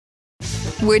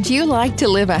Would you like to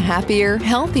live a happier,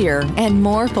 healthier, and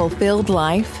more fulfilled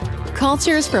life?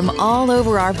 Cultures from all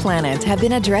over our planet have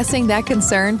been addressing that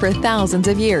concern for thousands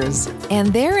of years,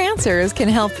 and their answers can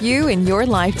help you in your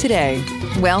life today.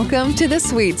 Welcome to The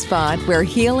Sweet Spot, where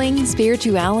healing,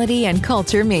 spirituality, and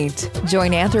culture meet.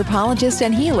 Join anthropologist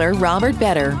and healer Robert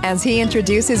Vetter as he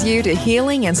introduces you to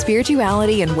healing and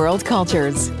spirituality in world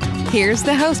cultures. Here's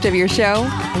the host of your show,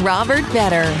 Robert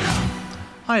Vetter.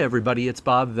 Hi everybody, it's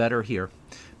Bob Vetter here.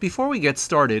 Before we get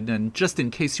started, and just in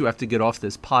case you have to get off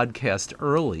this podcast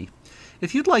early,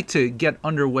 if you'd like to get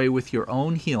underway with your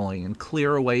own healing and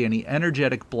clear away any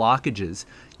energetic blockages,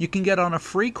 you can get on a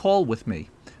free call with me.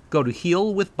 Go to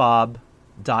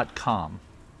healwithbob.com.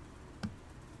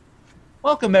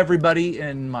 Welcome everybody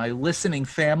in my listening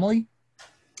family.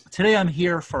 Today I'm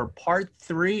here for part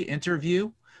 3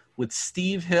 interview with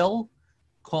Steve Hill,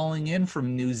 calling in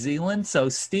from New Zealand. So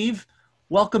Steve,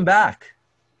 welcome back.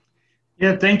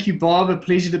 Yeah, thank you, Bob. A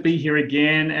pleasure to be here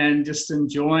again and just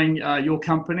enjoying your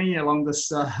company along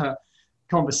this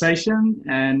conversation.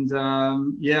 And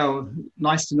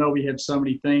nice to know we have so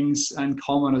many things in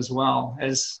common as well,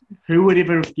 as who would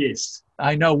ever have guessed?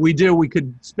 I know we do. We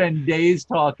could spend days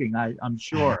talking, I'm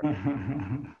sure.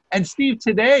 And Steve,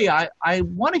 today I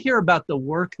want to hear about the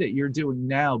work that you're doing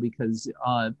now, because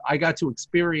I got to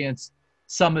experience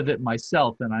some of it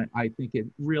myself, and I think it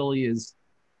really is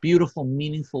beautiful,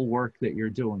 meaningful work that you're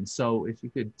doing. So if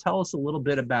you could tell us a little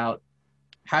bit about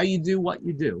how you do what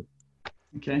you do.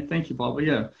 Okay, thank you, Bob.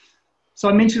 Yeah. So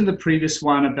I mentioned the previous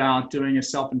one about doing a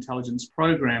self-intelligence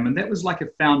program, and that was like a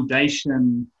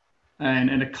foundation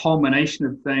and a culmination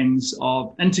of things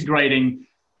of integrating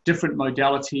different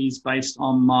modalities based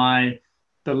on my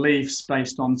beliefs,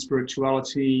 based on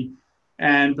spirituality.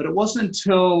 But it wasn't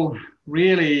until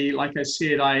really, like I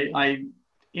said, I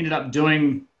ended up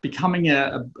becoming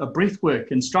a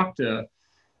breathwork instructor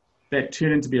that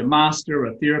turned into be a master,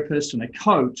 a therapist, and a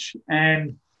coach.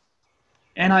 And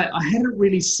I hadn't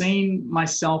really seen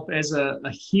myself as a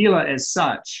healer as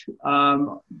such.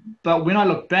 But when I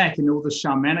look back in all the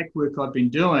shamanic work I've been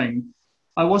doing,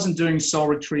 I wasn't doing soul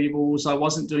retrievals. I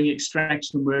wasn't doing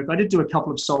extraction work. I did do a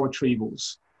couple of soul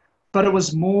retrievals. But it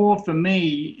was more for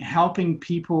me helping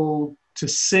people to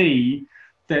see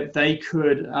that they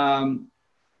could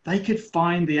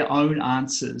find their own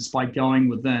answers by going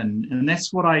within. And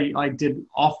that's what I did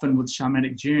often with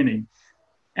Shamanic Journey.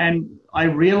 And I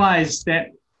realized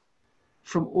that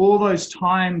from all those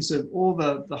times of all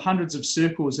the hundreds of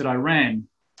circles that I ran,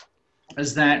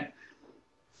 is that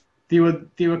there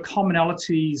were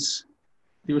commonalities,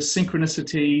 there were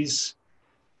synchronicities,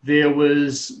 there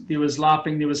was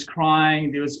laughing, there was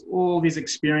crying, there was all these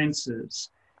experiences.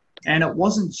 And it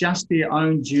wasn't just their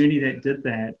own journey that did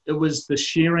that. It was the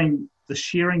sharing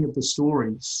of the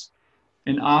stories.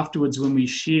 And afterwards, when we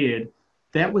shared,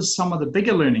 that was some of the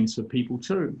bigger learnings for people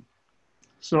too.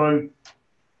 So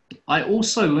I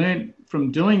also learned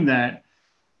from doing that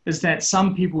is that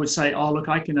some people would say, oh, look,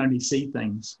 I can only see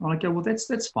things. And I go, well,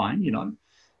 that's fine, you know.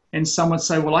 And some would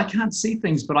say, well, I can't see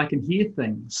things, but I can hear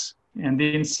things. And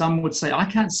then some would say, I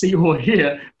can't see or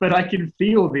hear, but I can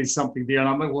feel there's something there. And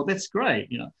I'm like, well, that's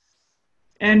great, you know.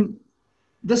 And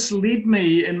this led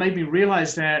me and made me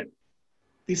realize that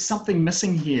there's something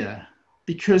missing here,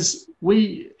 because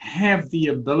we have the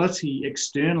ability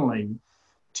externally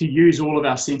to use all of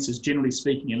our senses, generally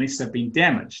speaking, unless they've been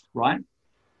damaged, right?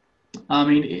 I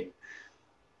mean,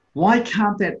 why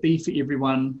can't that be for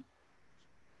everyone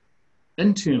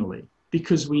internally?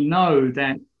 Because we know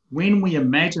that when we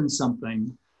imagine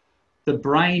something, the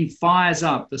brain fires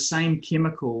up the same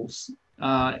chemicals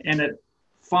and it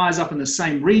fires up in the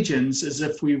same regions as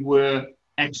if we were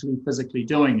actually physically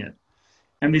doing it.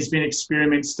 And there's been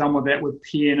experiments done with that with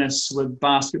pianists, with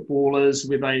basketballers,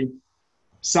 where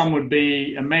some would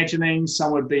be imagining,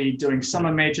 some would be doing some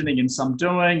imagining and some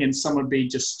doing, and some would be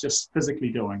just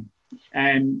physically doing.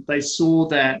 And they saw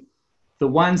that the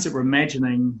ones that were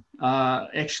imagining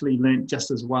actually learned just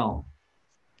as well.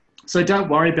 So don't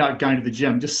worry about going to the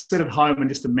gym. Just sit at home and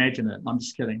just imagine it. I'm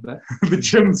just kidding, but the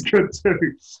gym's good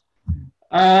too.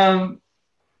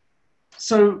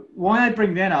 So why I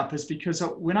bring that up is because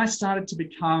when I started to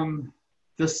become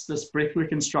this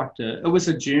breathwork instructor, it was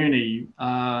a journey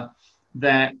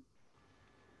that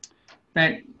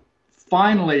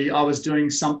finally I was doing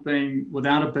something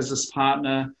without a business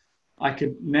partner. I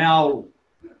could now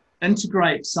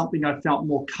integrate something I felt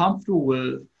more comfortable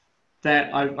with,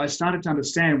 that I started to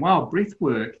understand, wow,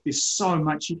 breathwork, there's so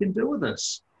much you can do with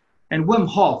this. And Wim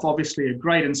Hof, obviously a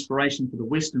great inspiration for the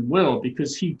Western world,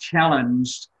 because he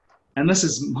challenged, and this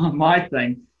is my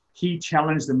thing, he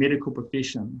challenged the medical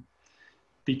profession,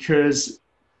 because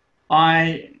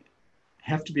I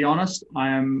have to be honest,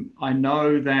 I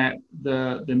know that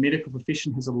the medical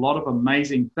profession has a lot of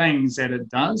amazing things that it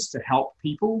does to help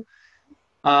people,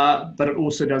 but it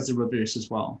also does the reverse as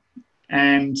well.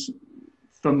 And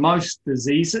for most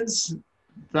diseases,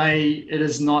 it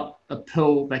is not a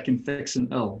pill that can fix an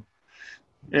ill.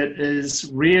 It is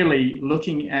really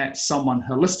looking at someone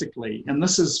holistically. And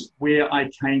this is where I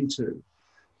came to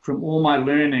from all my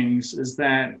learnings, is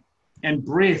that, and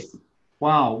breath,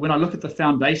 wow, when I look at the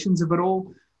foundations of it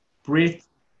all, breath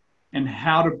and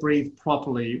how to breathe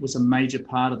properly was a major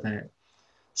part of that.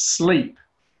 Sleep.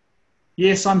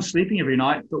 Yes, I'm sleeping every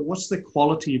night, but what's the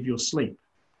quality of your sleep?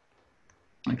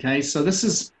 Okay, so this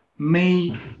is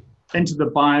me into the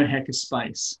biohacker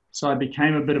space. So I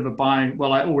became a bit of I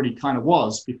already kind of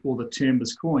was before the term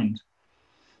was coined.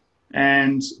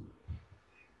 And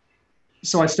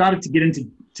so I started to get into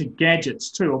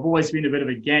gadgets too. I've always been a bit of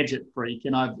a gadget freak,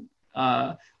 and I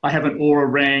have an Aura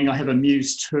Ring, I have a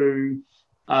Muse 2.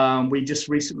 We just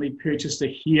recently purchased a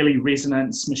Healy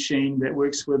resonance machine that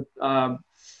works with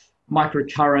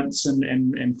microcurrents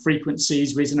and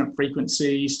frequencies, resonant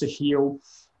frequencies to heal.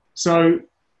 So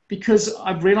because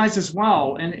I've realized as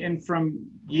well, and from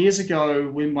years ago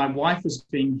when my wife was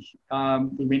we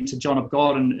went to John of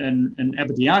God in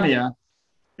Aberdeen,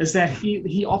 is that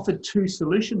he offered 2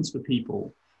 solutions for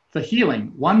people for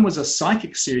healing. One was a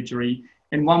psychic surgery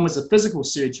and one was a physical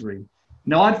surgery.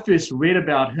 Now, I'd first read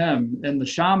about him in the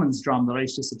Shaman's Drum that I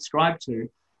used to subscribe to,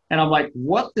 and I'm like,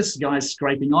 what? This guy's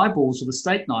scraping eyeballs with a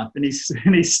steak knife, and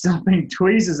he's stuffing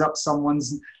tweezers up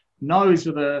someone's nose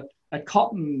with a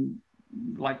cotton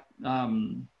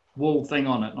wool thing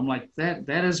on it. I'm like,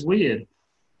 that is weird.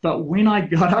 But when I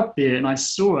got up there and I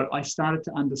saw it, I started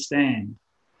to understand.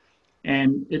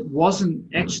 And it wasn't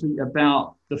actually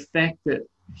about the fact that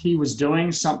he was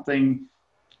doing something.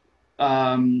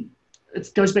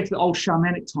 It goes back to the old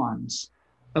shamanic times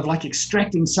of like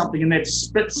extracting something, and they'd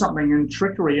spit something in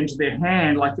trickery into their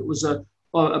hand, like it was a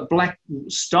black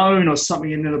stone or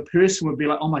something, and then the person would be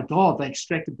like, oh my God, they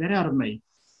extracted that out of me.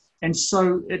 And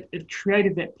so it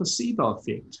created that placebo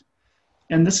effect.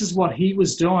 And this is what he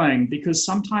was doing, because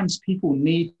sometimes people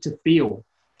need to feel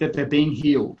that they're being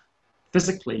healed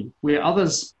physically, where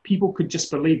people could just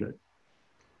believe it.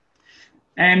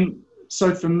 And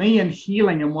so for me in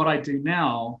healing and what I do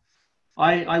now,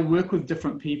 I work with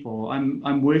different people.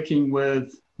 I'm working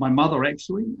with my mother,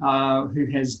 actually, who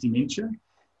has dementia.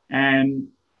 And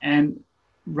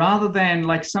rather than,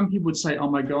 like, some people would say, oh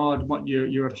my God, what,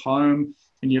 you're at home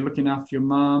and you're looking after your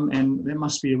mum, and that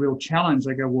must be a real challenge.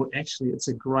 I go, well, actually, it's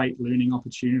a great learning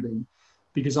opportunity,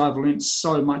 because I've learned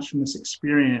so much from this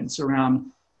experience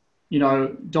around,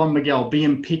 Don Miguel, be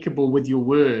impeccable with your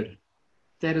word.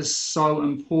 That is so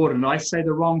important. I say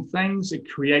the wrong things, it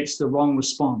creates the wrong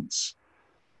response.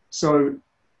 So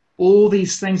all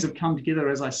these things have come together,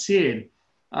 as I said.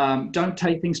 Don't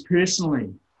take things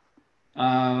personally.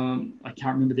 I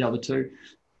can't remember the other 2.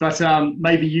 But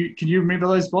maybe can you remember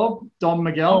those, Bob? Don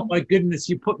Miguel? Oh, my goodness,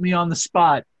 you put me on the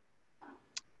spot.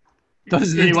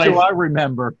 Those are the 2 I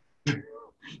remember.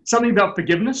 Something about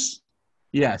forgiveness?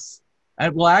 Yes.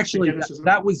 And, well, actually,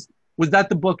 that was that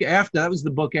the book after? That was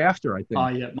the book after, I think. Oh,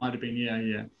 yeah, it might have been.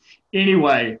 Yeah.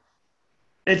 Anyway,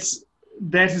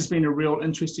 that has been a real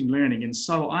interesting learning. And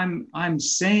so I'm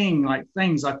seeing like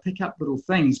things, I pick up little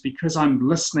things because I'm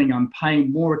listening, I'm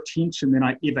paying more attention than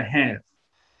I ever have.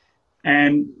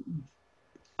 And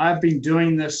I've been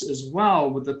doing this as well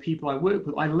with the people I work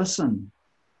with. I listen.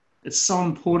 It's so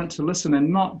important to listen, and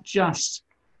not just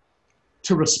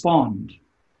to respond.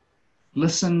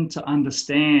 Listen to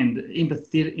understand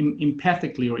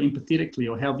empathically or empathetically,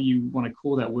 or however you want to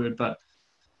call that word, but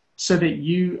so that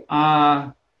you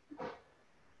are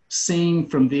seeing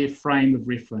from their frame of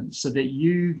reference, so that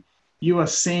you are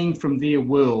seeing from their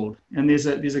world. And there's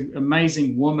an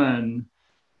amazing woman,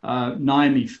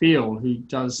 Naomi Field, who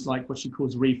does like what she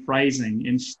calls rephrasing,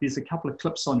 and there's a couple of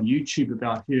clips on YouTube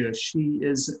about her. She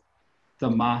is the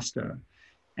master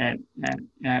at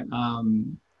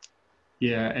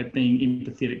being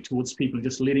empathetic towards people and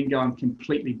just letting go and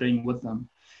completely being with them.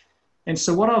 And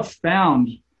so what I've found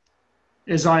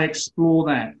is I explore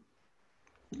that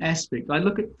aspect. I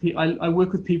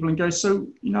work with people and go, so,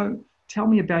 tell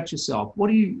me about yourself. What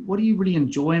do you really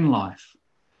enjoy in life?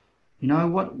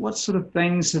 What sort of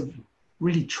things have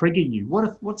really triggered you?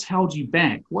 What's held you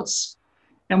back?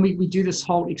 And we do this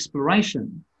whole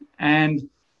exploration, and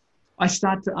I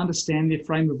start to understand their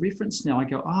frame of reference now. I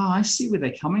go, I see where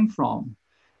they're coming from.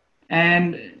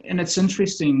 And it's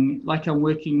interesting, like I'm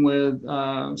working with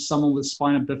someone with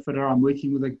spina bifida, I'm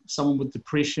working with someone with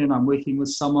depression, I'm working with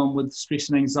someone with stress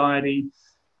and anxiety.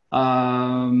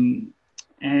 And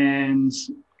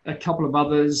and a couple of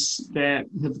others that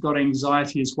have got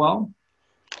anxiety as well.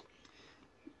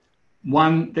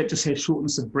 One that just has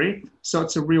shortness of breath. So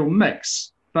it's a real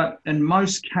mix. But in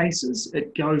most cases,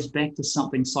 it goes back to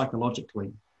something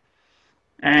psychologically.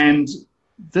 And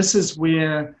this is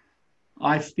where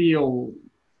I feel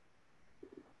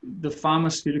the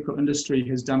pharmaceutical industry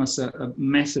has done us a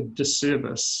massive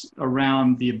disservice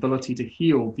around the ability to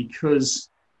heal, because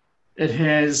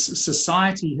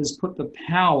society has put the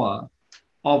power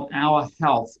of our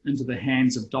health into the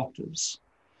hands of doctors.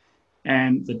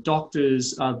 And the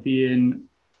doctors are being,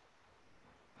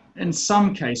 in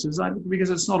some cases, because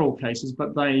it's not all cases,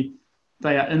 but they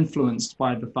are influenced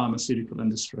by the pharmaceutical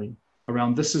industry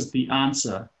around this is the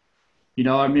answer. You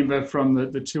know, I remember from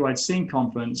the Two-Eyed Seeing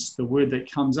conference, the word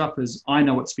that comes up is, I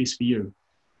know what's best for you.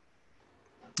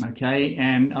 Okay,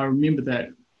 and I remember that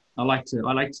I like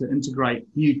to integrate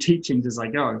new teachings as I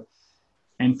go.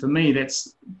 And for me,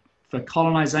 that's for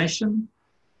colonization.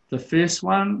 The first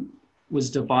one was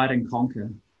divide and conquer,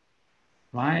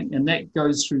 right? And that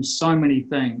goes through so many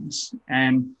things.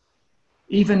 And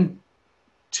even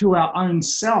to our own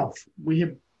self, we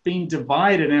have been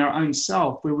divided in our own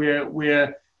self, where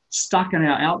we're stuck in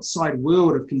our outside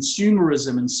world of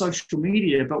consumerism and social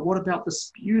media. But what about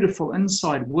this beautiful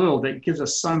inside world that gives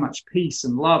us so much peace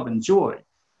and love and joy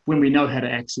when we know how to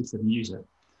access it and use it?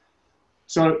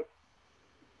 So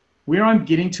where I'm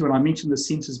getting to, and I mentioned the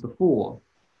senses before,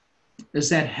 is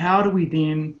that how do I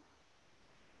then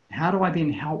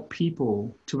help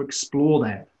people to explore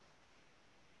that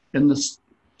in this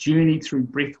journey through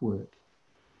breath work?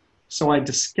 So I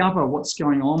discover what's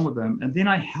going on with them, and then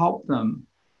I help them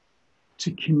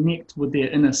to connect with their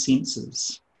inner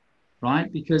senses,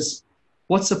 right? Because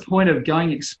what's the point of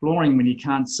going exploring when you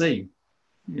can't see,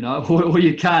 you know, or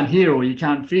you can't hear, or you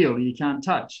can't feel, or you can't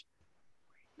touch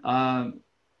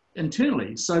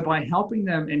internally? So by helping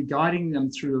them and guiding them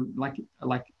through like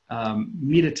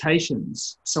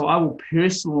meditations, so I will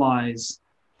personalize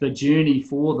the journey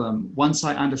for them once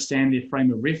I understand their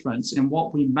frame of reference and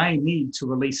what we may need to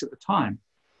release at the time.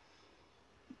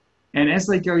 And as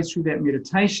they go through that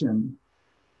meditation,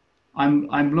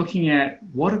 I'm looking at,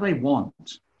 what do they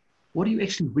want? What do you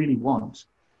actually really want?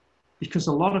 Because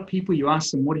a lot of people, you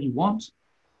ask them, what do you want?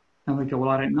 And they go, well,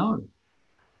 I don't know.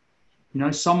 You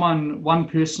know, one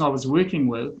person I was working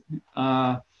with,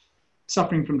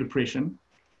 suffering from depression,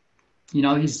 you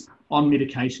know, he's on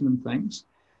medication and things.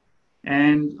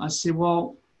 And I said,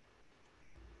 well,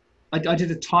 I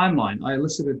did a timeline. I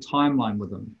elicited a timeline with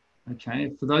them.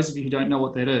 Okay. For those of you who don't know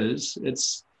what that is,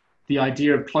 it's the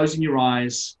idea of closing your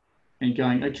eyes and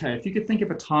going, okay, if you could think of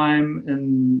a time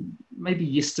in maybe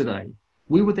yesterday,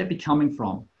 where would that be coming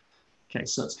from? Okay,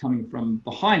 so it's coming from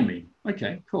behind me.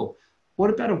 Okay, cool. What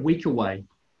about a week away?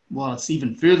 Well, it's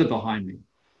even further behind me.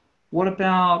 What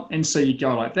about, and so you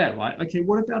go like that, right? Okay,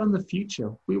 what about in the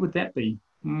future? Where would that be?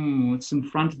 It's in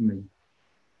front of me.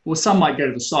 Well, some might go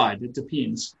to the side, it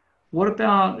depends. What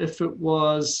about if it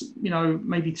was, you know,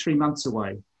 maybe 3 months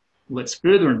away? Well, that's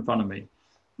further in front of me.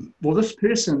 Well, this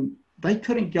person, they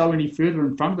couldn't go any further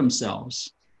in front of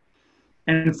themselves.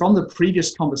 And from the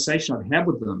previous conversation I've had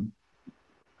with them,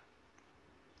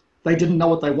 they didn't know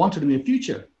what they wanted in their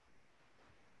future.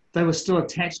 They were still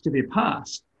attached to their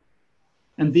past.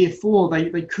 And therefore,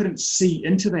 they couldn't see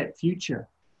into that future.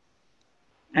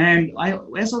 And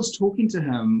as I was talking to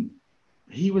him,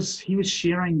 he was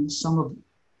sharing some of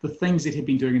the things that he'd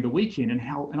been doing in the weekend,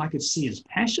 and I could see his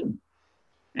passion.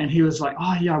 And he was like,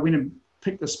 oh yeah, I went and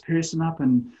picked this person up,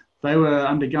 and they were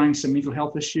undergoing some mental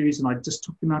health issues, and I just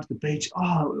took them out to the beach.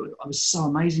 Oh, it was so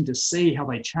amazing to see how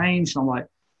they changed. And I'm like,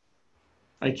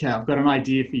 okay, I've got an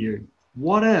idea for you.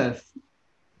 What if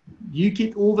you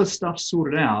get all this stuff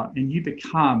sorted out and you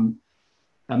become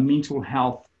a mental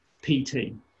health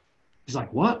PT? He's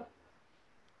like, what?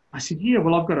 I said, yeah,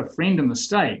 well, I've got a friend in the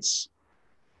States,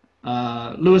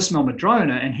 Lewis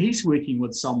Malmadrona, and he's working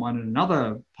with someone in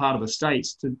another part of the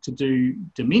States to do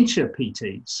dementia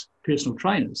PTs, personal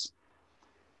trainers.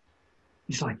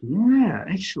 He's like, yeah,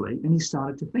 actually. And he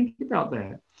started to think about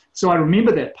that. So I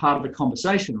remember that part of the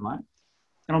conversation, right?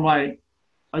 And I'm like,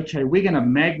 okay, we're going to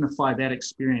magnify that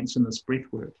experience in this breath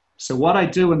work. So what I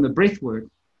do in the breath work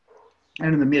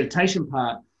and in the meditation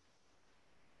part,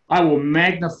 I will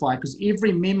magnify, because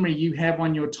every memory you have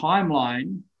on your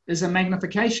timeline is a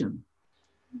magnification.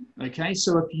 Okay,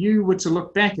 so if you were to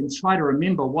look back and try to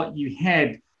remember what you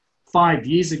had 5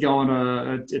 years ago on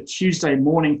a Tuesday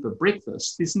morning for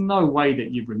breakfast, there's no way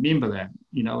that you'd remember that,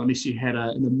 you know, unless you had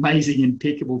an amazing,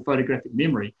 impeccable photographic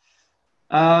memory.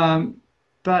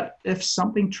 But if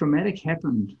something traumatic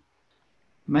happened,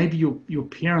 maybe your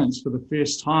parents for the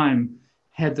first time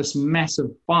had this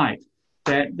massive fight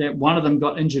that one of them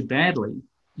got injured badly,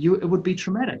 it would be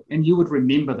traumatic, and you would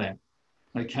remember that.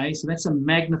 Okay, so that's a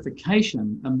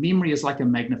magnification. A memory is like a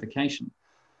magnification.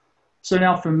 So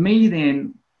now for me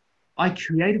then, I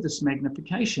created this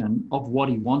magnification of what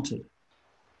he wanted,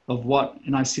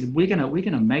 and I said, we're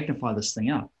gonna magnify this thing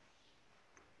up.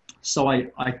 So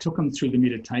I took him through the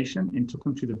meditation and took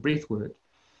him through the breath work.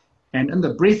 And in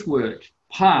the breath work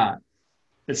part,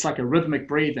 it's like a rhythmic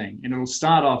breathing, and it'll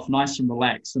start off nice and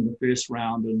relaxed in the first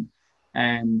round,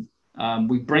 and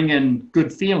we bring in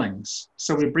good feelings.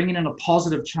 So we're bringing in a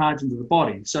positive charge into the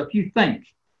body. So if you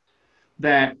think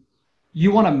that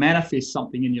you want to manifest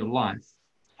something in your life,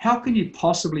 how can you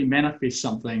possibly manifest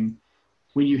something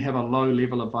when you have a low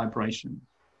level of vibration?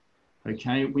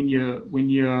 Okay, when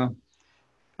you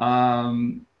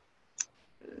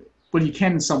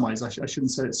can in some ways. I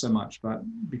shouldn't say it so much, but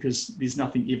because there's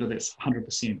nothing ever that's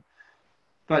 100%.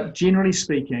 But generally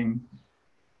speaking,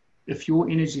 if your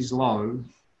energy is low,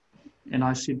 and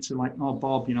I said to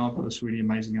Bob, I've got this really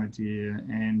amazing idea,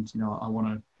 and I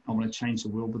want to change the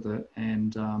world with it,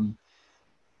 and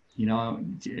are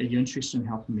you interested in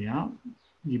helping me out?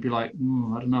 You'd be like, I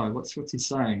don't know, what's he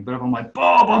saying? But if I'm like,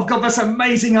 Bob, I've got this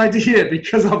amazing idea,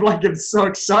 because I'm so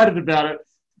excited about it,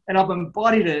 and I've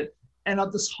embodied it, and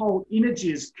this whole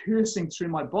energy is coursing through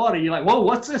my body. You're like, whoa,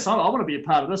 what's this? I want to be a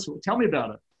part of this. Tell me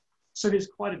about it. So there's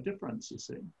quite a difference, you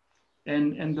see,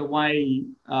 and the way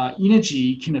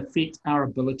energy can affect our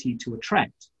ability to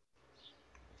attract.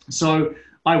 So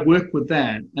I work with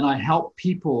that, and I help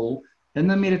people in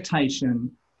the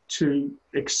meditation to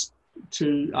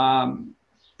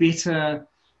better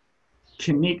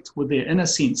connect with their inner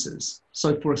senses.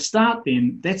 So for a start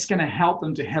then, that's going to help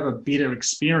them to have a better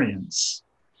experience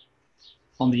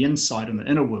on the inside, in the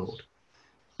inner world.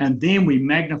 And then we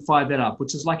magnify that up,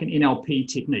 which is like an NLP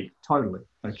technique, totally,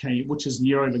 okay, which is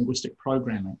neuro-linguistic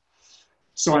programming.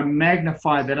 So I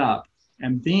magnify that up,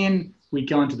 and then we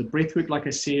go into the breath work, like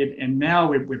I said, and now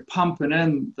we're pumping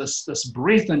in this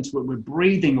breath into it. We're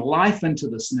breathing life into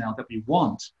this now that we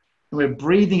want. And we're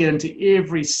breathing it into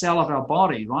every cell of our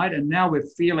body, right? And now we're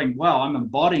feeling, wow, I'm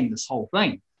embodying this whole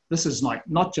thing. This is like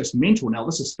not just mental now,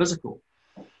 this is physical.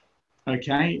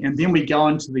 Okay, and then we go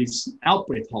into these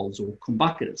out-breath holds, or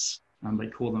kumbakas, they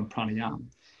call them pranayama.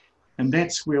 And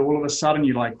that's where all of a sudden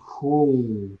you're like,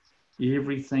 oh,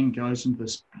 everything goes into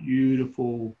this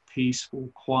beautiful, peaceful,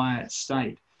 quiet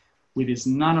state where there's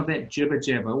none of that jibber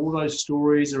jabber, all those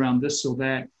stories around this or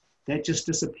that just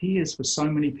disappears for so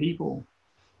many people.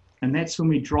 And that's when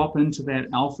we drop into that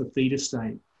alpha theta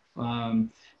state,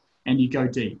 and you go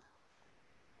deep.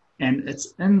 And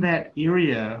it's in that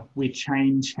area where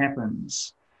change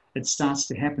happens. It starts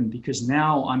to happen because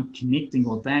now I'm connecting,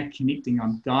 or they're connecting.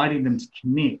 I'm guiding them to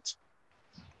connect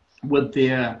with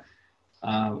their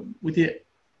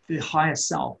higher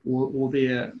self, or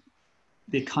their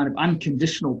kind of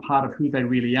unconditional part of who they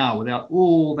really are, without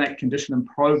all that condition and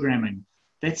programming.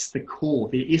 That's the core,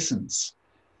 their essence.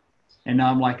 And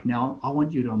now I'm like, now I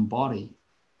want you to embody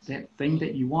that thing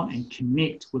that you want and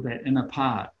connect with that inner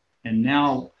part. And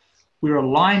now we're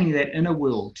aligning that inner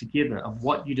world together of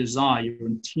what you desire, your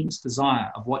intense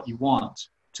desire of what you want,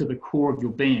 to the core of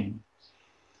your being.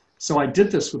 So I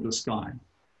did this with this guy,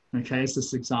 okay, as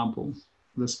this example,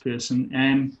 this person,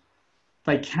 and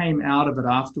they came out of it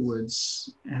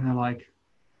afterwards, and they're like,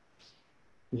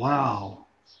 wow,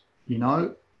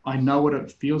 I know what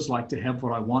it feels like to have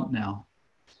what I want now.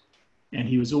 And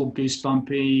he was all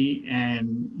goosebumpy,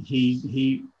 and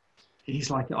he's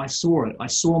like, I saw it. I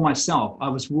saw myself. I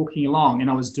was walking along and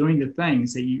I was doing the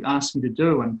things that you asked me to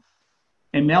do.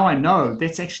 And now I know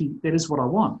that is what I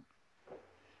want.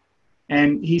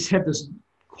 And he's had this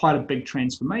quite a big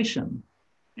transformation.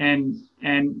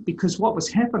 And because what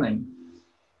was happening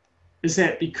is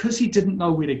that because he didn't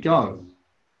know where to go,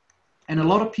 and a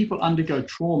lot of people undergo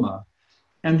trauma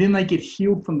and then they get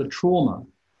healed from the trauma.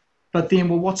 But then,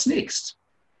 well, what's next?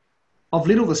 I've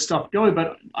let all this stuff go,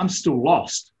 but I'm still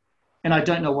lost and I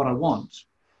don't know what I want.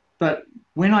 But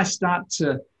when I start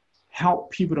to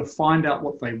help people to find out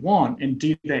what they want and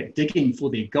do that digging for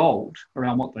their gold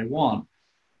around what they want,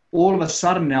 all of a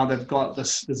sudden now they've got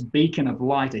this beacon of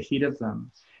light ahead of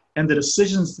them. And the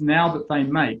decisions now that they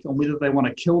make on whether they want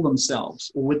to kill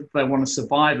themselves or whether they want to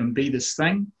survive and be this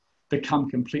thing become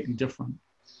completely different.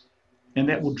 And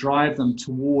that will drive them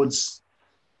towards,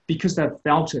 because they've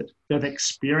felt it, they've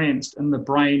experienced in the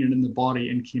brain and in the body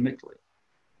and chemically.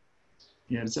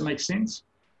 Yeah, does that make sense?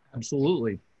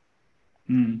 Absolutely.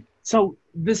 Mm. So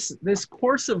this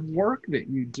course of work that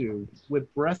you do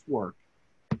with breath work,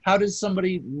 how does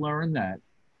somebody learn that?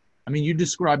 I mean, you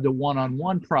described a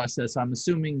one-on-one process. I'm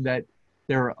assuming that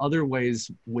there are other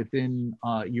ways within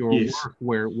your Yes.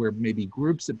 work where maybe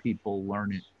groups of people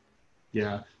learn it.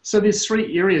 Yeah. So there's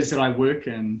three areas that I work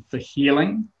in: for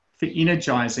healing, for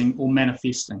energizing, or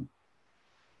manifesting.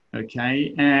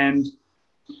 Okay. And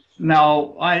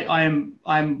now I'm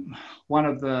one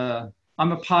of the,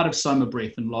 I'm a part of Soma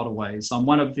Breath in a lot of ways. I'm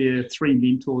one of their three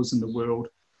mentors in the world.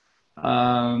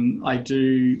 I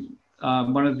do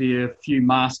one of their few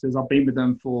masters. I've been with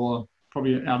them for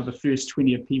probably out of the first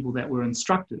 20 of people that were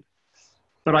instructed.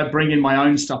 But I bring in my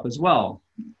own stuff as well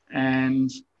and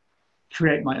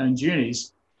create my own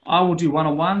journeys. I will do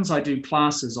one-on-ones. I do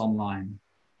classes online,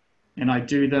 and I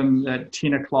do them at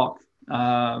 10 o'clock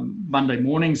Monday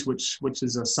mornings, which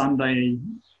is a Sunday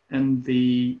in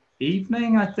the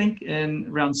evening, I think, in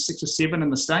around 6 or 7 in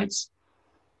the States,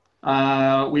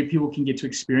 where people can get to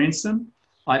experience them.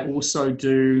 I also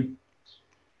do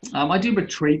I do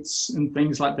retreats and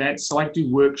things like that. So I do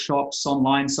workshops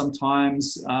online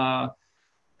sometimes.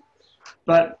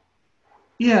 But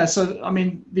yeah, so I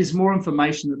mean, there's more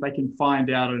information that they can find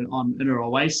out on Inner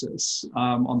Oasis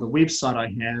on the website I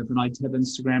have, and I have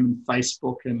Instagram and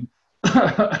Facebook and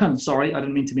I'm sorry, I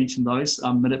didn't mean to mention those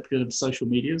manipulative social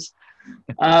medias.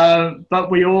 But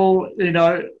we all, you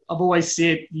know, I've always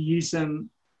said you use them,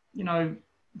 you know,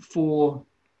 for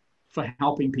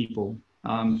helping people.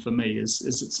 For me, is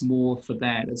it's more for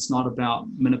that. It's not about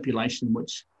manipulation,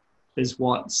 which is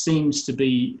what seems to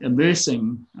be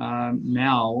immersing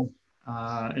now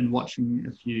in watching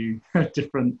a few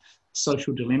different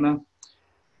social dilemma.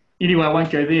 Anyway, I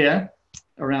won't go there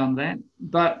around that.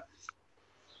 But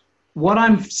what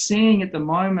I'm seeing at the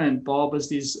moment, Bob, is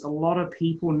there's a lot of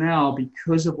people now,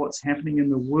 because of what's happening in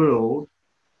the world,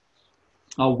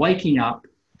 are waking up,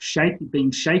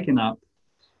 being shaken up,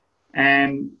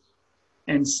 and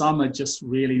some are just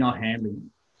really not handling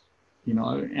it, you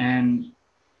know,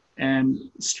 and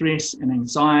stress and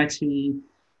anxiety,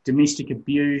 domestic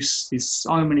abuse. There's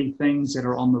so many things that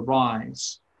are on the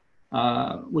rise,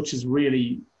 which is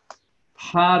really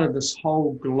part of this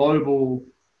whole global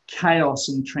chaos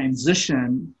and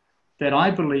transition that I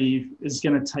believe is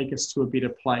going to take us to a better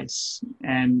place.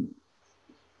 And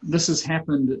this has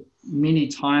happened many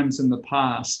times in the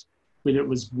past, whether it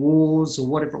was wars or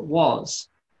whatever it was,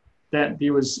 that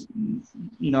there was,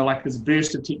 you know, like this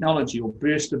burst of technology or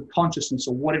burst of consciousness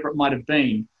or whatever it might have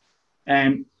been.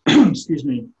 And, excuse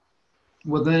me,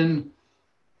 we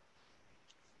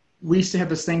used to have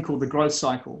this thing called the growth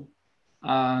cycle.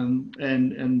 And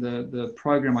the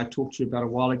program I talked to you about a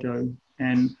while ago,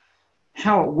 and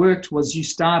how it worked was you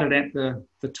started at the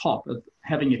top of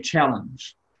having a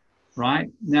challenge, right?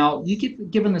 Now you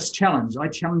get given this challenge. I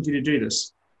challenge you to do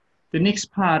this. The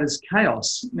next part is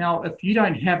chaos. Now, if you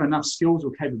don't have enough skills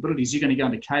or capabilities, you're going to go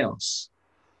into chaos,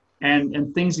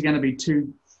 and things are going to be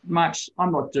too much.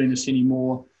 I'm not doing this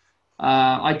anymore.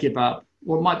 I give up.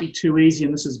 Or it might be too easy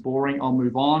and this is boring. I'll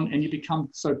move on. And you become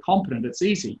so competent, it's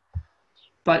easy.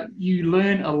 But you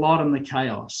learn a lot in the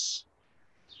chaos,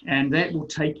 and that will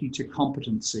take you to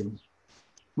competency.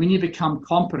 When you become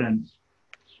competent,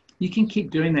 you can keep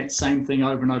doing that same thing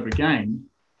over and over again.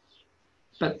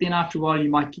 But then after a while, you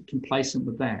might get complacent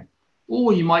with that.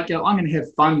 Or you might go, I'm going to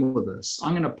have fun with this.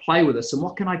 I'm going to play with this. And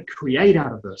what can I create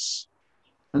out of this?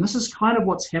 And this is kind of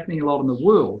what's happening a lot in the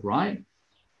world, right?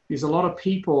 There's a lot of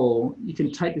people, you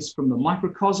can take this from the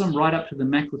microcosm right up to the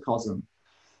macrocosm.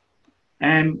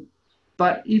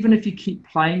 But even if you keep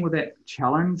playing with that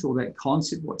challenge or that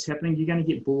concept, what's happening, you're going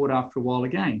to get bored after a while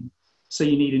again. So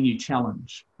you need a new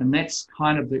challenge. And that's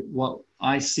kind of what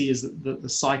I see as the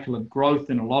cycle of growth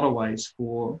in a lot of ways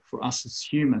for us as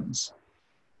humans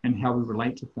and how we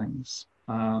relate to things.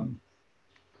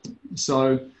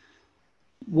 So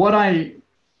what I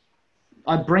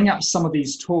bring up some of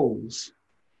these tools,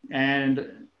 and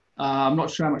I'm not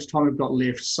sure how much time we've got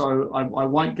left, so I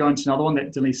won't go into another one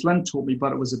that Denise Lin taught me,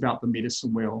 but it was about the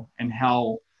medicine wheel and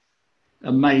how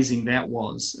amazing that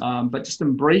was. But just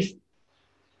in brief,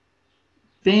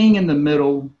 being in the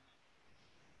middle,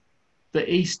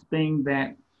 the East being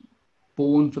that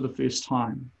born for the first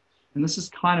time. And this is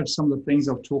kind of some of the things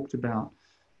I've talked about.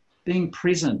 Being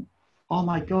present. Oh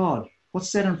my God,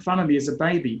 what's that in front of me as a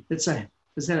baby?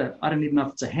 I don't even know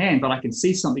if it's a hand, but I can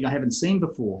see something I haven't seen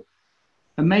before.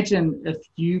 Imagine if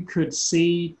you could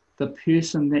see the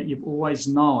person that you've always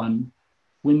known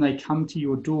when they come to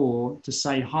your door to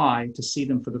say hi, to see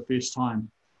them for the first time.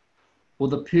 Or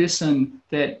the person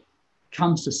that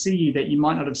comes to see you that you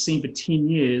might not have seen for 10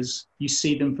 years, you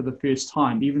see them for the first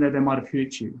time, even though they might have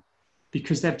hurt you,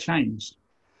 because they've changed.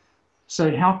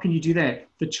 So how can you do that?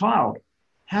 The child,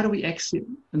 how do we accept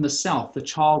in the self, the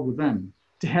child within,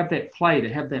 to have that play,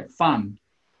 to have that fun,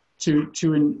 to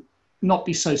not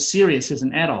be so serious as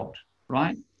an adult,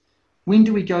 right? When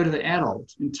do we go to the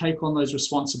adult and take on those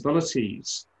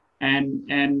responsibilities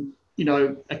and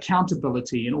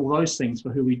accountability and all those things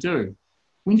for who we do?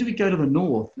 When do we go to the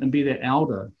north and be that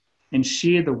elder and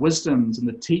share the wisdoms and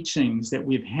the teachings that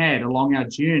we've had along our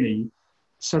journey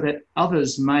so that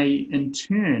others may in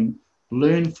turn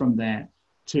learn from that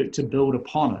to build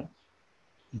upon it?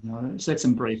 So that's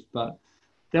in brief, but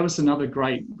that was another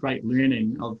great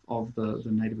learning of the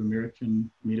Native American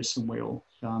medicine wheel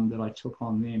that I took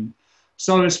on then.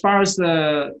 So as far as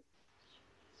the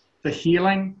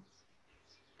healing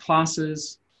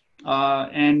classes,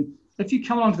 and if you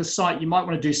come along to the site, you might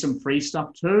want to do some free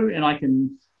stuff too, and I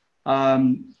can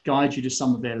guide you to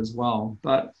some of that as well.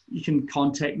 But you can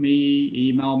contact me,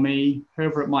 email me,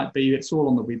 however it might be. It's all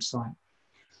on the website.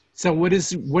 So what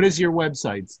is your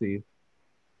website, Steve?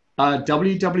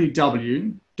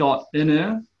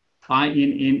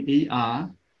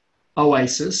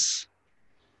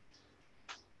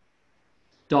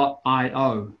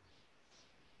 www.inneroasis.io.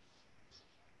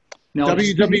 Now,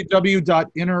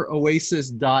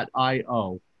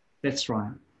 www.inneroasis.io. That's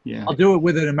right. Yeah. I'll do it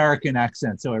with an American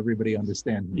accent so everybody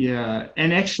understands me. Yeah.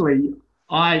 And actually,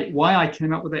 why I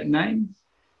came up with that name,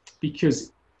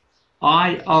 because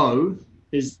I-O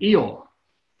is Io,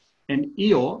 and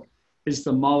Io is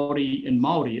the Māori in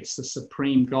Māori. It's the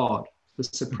supreme God, the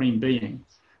supreme being.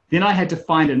 Then I had to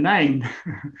find a name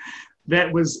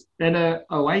that was Inner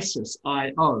Oasis,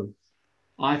 I-O.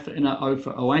 I for inner, O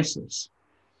for oasis.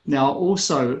 Now,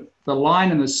 also, the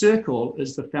line in the circle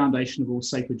is the foundation of all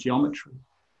sacred geometry.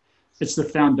 It's the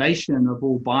foundation of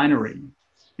all binary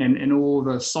and all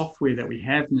the software that we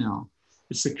have now.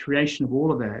 It's the creation of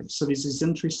all of that. So there's these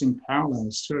interesting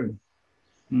parallels too.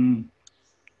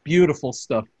 Beautiful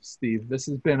stuff, Steve. This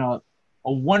has been a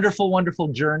wonderful, wonderful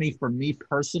journey for me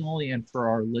personally and for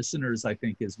our listeners, I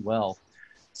think, as well.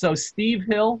 So Steve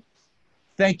Hill,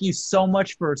 thank you so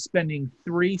much for spending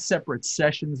 3 separate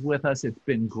sessions with us. It's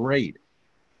been great.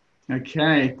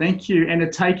 Okay, thank you. And a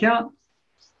takeout,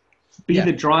 be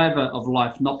the driver of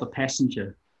life, not the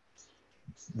passenger.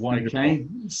 Wonderful. Okay,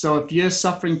 so if you're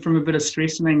suffering from a bit of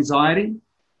stress and anxiety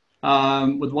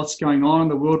with what's going on in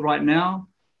the world right now,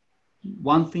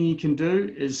 one thing you can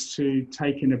do is to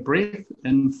take in a breath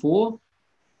in 4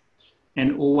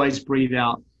 and always breathe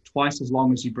out twice as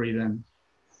long as you breathe in.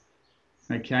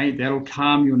 Okay, that'll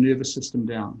calm your nervous system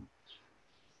down.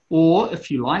 Or if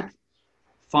you like,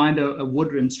 find a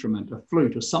wood instrument, a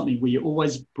flute or something where you're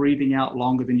always breathing out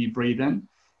longer than you breathe in,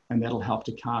 and that'll help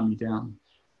to calm you down.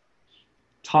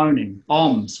 Toning,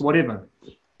 OMS, whatever.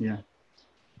 Yeah.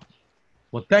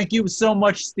 Well, thank you so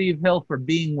much, Steve Hill, for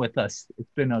being with us.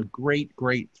 It's been a great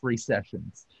 3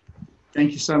 sessions.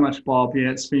 Thank you so much, Bob. Yeah,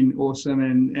 it's been awesome,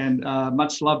 and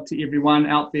much love to everyone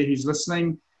out there who's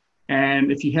listening.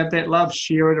 And if you have that love,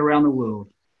 share it around the world.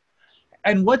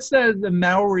 And what's the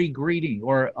Maori greeting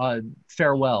or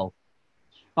farewell?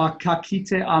 Ka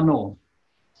kite anō.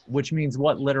 Which means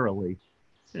what literally?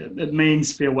 It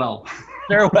means farewell.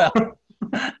 Farewell.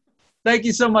 Thank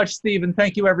you so much, Steve, and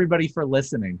thank you everybody for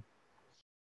listening.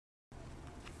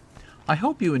 I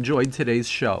hope you enjoyed today's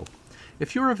show.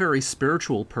 If you're a very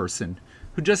spiritual person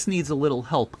who just needs a little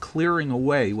help clearing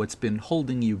away what's been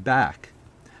holding you back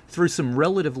through some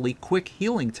relatively quick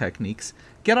healing techniques,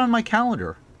 get on my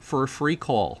calendar for a free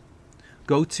call.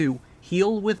 Go to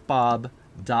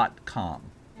healwithbob.com.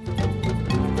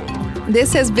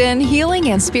 This has been Healing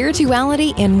and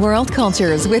Spirituality in World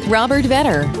Cultures with Robert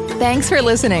Vetter. Thanks for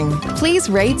listening. Please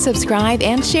rate, subscribe,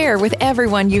 and share with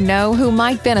everyone you know who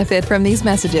might benefit from these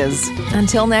messages.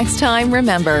 Until next time,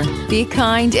 remember, be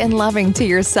kind and loving to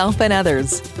yourself and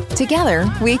others. Together,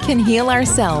 we can heal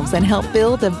ourselves and help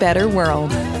build a better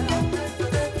world.